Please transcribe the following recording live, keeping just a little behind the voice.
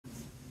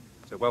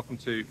So welcome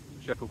to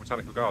Sheffield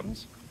Botanical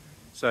Gardens.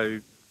 So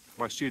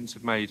my students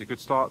have made a good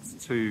start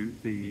to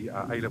the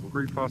A-level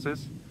group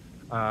classes.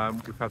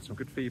 We've had some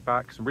good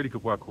feedback, some really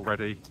good work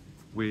already.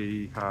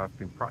 We have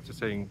been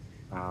practicing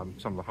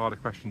some of the harder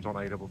questions on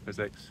A-level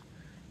physics,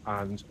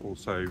 and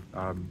also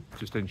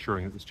just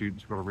ensuring that the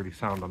students have got a really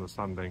sound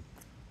understanding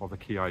of the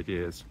key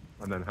ideas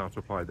and then how to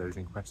apply those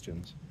in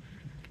questions.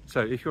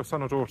 So if your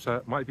son or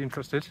daughter might be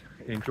interested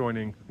in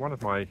joining one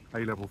of my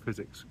A-level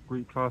physics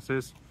group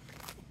classes,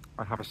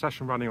 I have a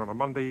session running on a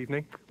Monday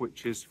evening,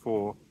 which is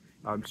for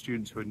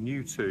students who are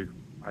new to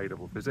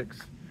A-level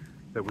physics.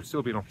 There will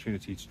still be an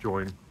opportunity to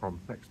join from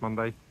next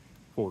Monday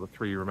for the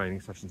 3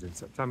 remaining sessions in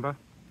September.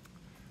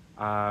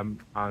 And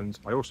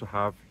I also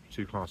have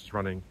 2 classes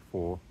running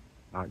for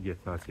Year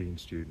 13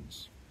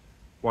 students.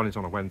 One is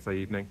on a Wednesday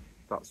evening,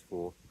 that's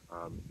for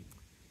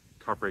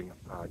covering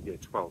Year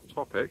 12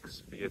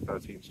 topics for Year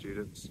 13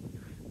 students.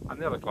 And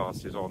the other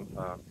class is on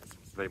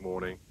Saturday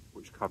morning,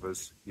 which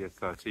covers Year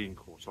 13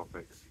 core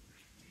topics.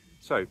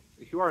 So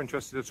if you are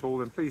interested at all,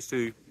 then please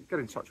do get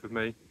in touch with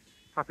me.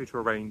 Happy to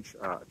arrange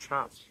a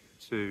chat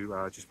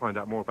to just find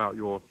out more about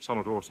your son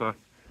or daughter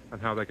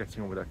and how they're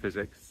getting on with their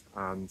physics,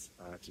 and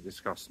to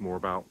discuss more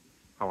about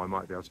how I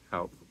might be able to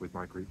help with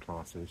my group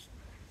classes.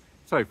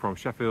 So from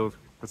Sheffield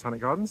Botanic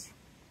Gardens,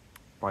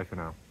 bye for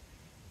now.